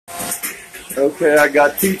Okay, I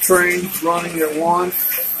got 2 trains running at once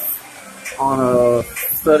on a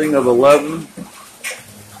setting of 11.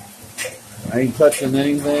 I ain't touching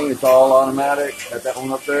anything. It's all automatic. Got that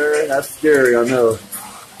one up there. That's scary, I know.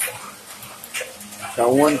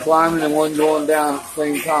 Got one climbing and one going down at the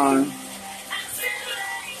same time.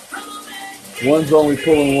 One's only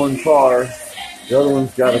pulling one car. The other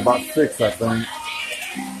one's got about 6, I think.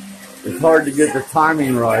 It's hard to get the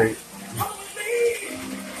timing right.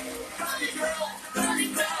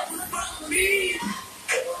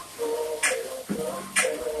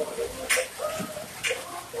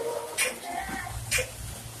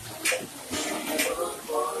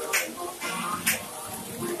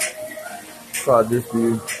 Try this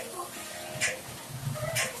view.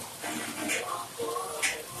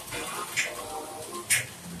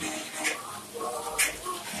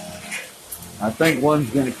 I think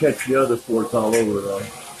one's going to catch the other before it's all over, though.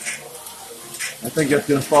 I think that's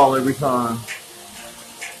going to fall every time.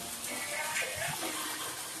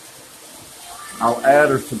 I'll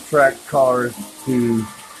add or subtract cars to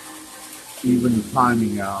even the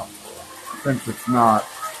timing out, since it's not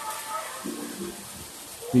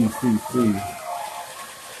PCC.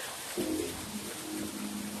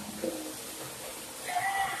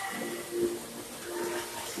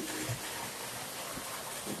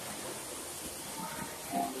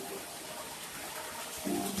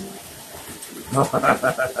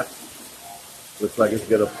 Looks like it's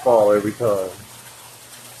gonna fall every time.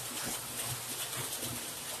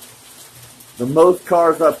 The most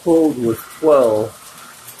cars I pulled was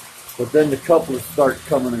 12, but then the couplers start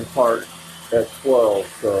coming apart at 12,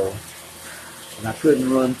 so, and I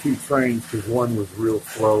couldn't run 2 trains because one was real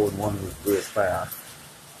slow and one was real fast.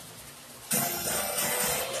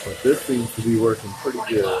 But this seems to be working pretty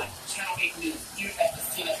good.